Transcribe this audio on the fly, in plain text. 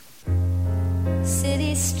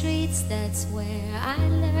city streets, that's where I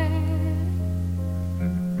learned.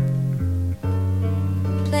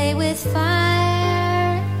 Play with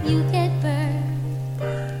fire, you get burned.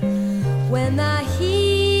 When the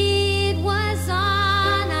heat was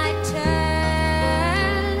on, I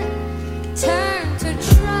turned to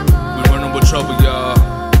trouble. We running with trouble, y'all.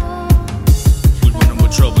 We running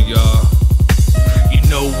with trouble, y'all. You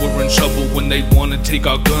know we're in trouble when they wanna take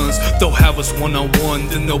our guns. They'll have us one-on-one,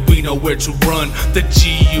 then there'll be nowhere to run. The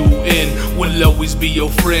G-U-N will always be your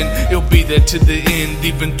friend. It'll be there to the end,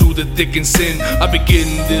 even through the thick and sin. I begin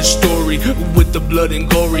this story with the blood and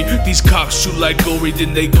gory. These cops shoot like gory,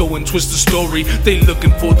 then they go and twist the story. They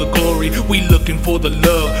looking for the glory, we looking for the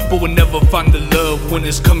love, but we'll never find the love when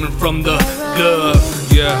it's coming from the gut.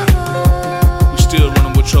 Yeah, we still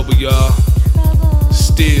running with trouble, y'all.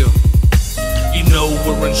 Still. You know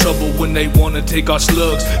we're in trouble when they wanna take our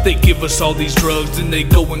slugs. They give us all these drugs, then they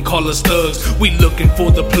go and call us thugs. We looking for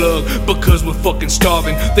the plug, because we're fucking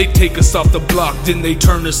starving. They take us off the block, then they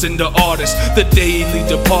turn us into artists. The daily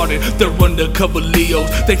departed, they're undercover Leos.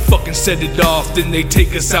 They fucking set it off, then they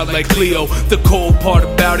take us out like Cleo. The cold part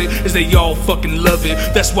about it is they all fucking love it.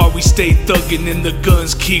 That's why we stay thugging and the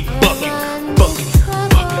guns keep bucking, bucking.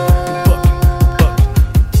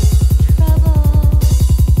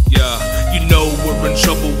 We're in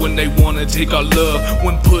trouble when they wanna take our love.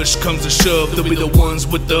 When push comes to shove, they'll be the ones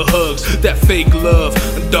with the hugs. That fake love,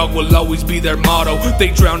 dog will always be their motto. They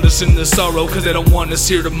drowned us in the sorrow, cause they don't want us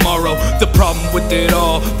here tomorrow. The problem with it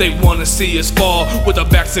all, they wanna see us fall. With our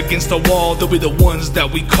backs against the wall, they'll be the ones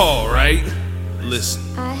that we call, right? Listen.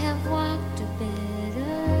 I have walked a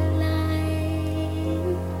bitter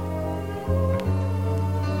line,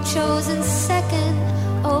 chosen second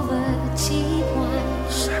over cheap wine.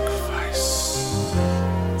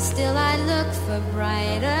 Still I look for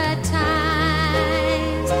brighter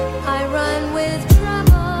times. I run with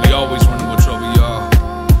trouble. We always running with trouble, y'all.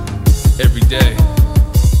 Every day.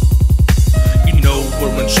 You know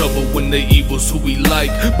we're in trouble when the evil's who we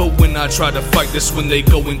like. But when I try to fight, that's when they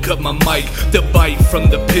go and cut my mic. The bite from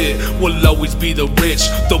the pit will always be the rich.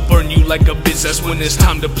 They'll burn you like a bitch, that's when it's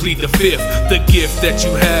time to plead the fifth. The gift that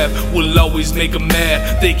you have will always make them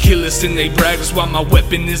mad. They kill us and they brag, that's why my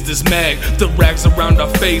weapon is this mag. The rags around our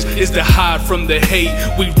face is to hide from the hate.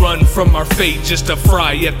 We run from our fate just to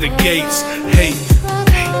fry at the gates. Hate.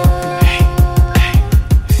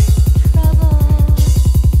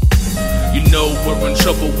 You know we're in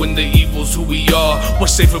trouble when the evil's who we are. We're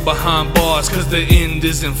safer behind bars, cause the end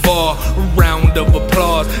isn't far. A round of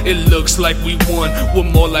applause, it looks like we won.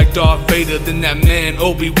 We're more like Darth Vader than that man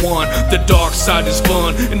Obi-Wan. The dark side is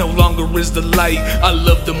fun, and no longer is the light. I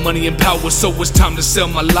love the money and power, so it's time to sell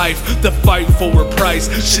my life. The fight for a price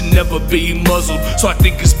should never be muzzled, so I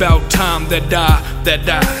think it's about time that I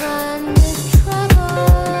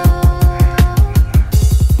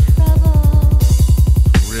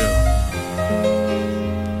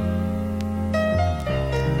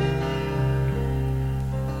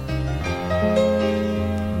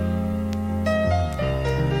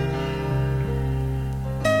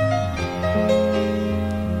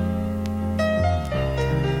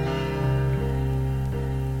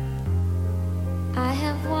I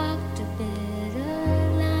have walked a bitter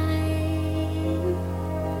line,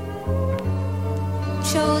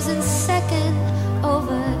 chosen second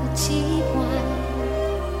over cheap wine.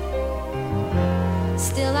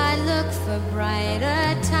 Still I look for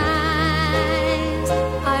brighter times.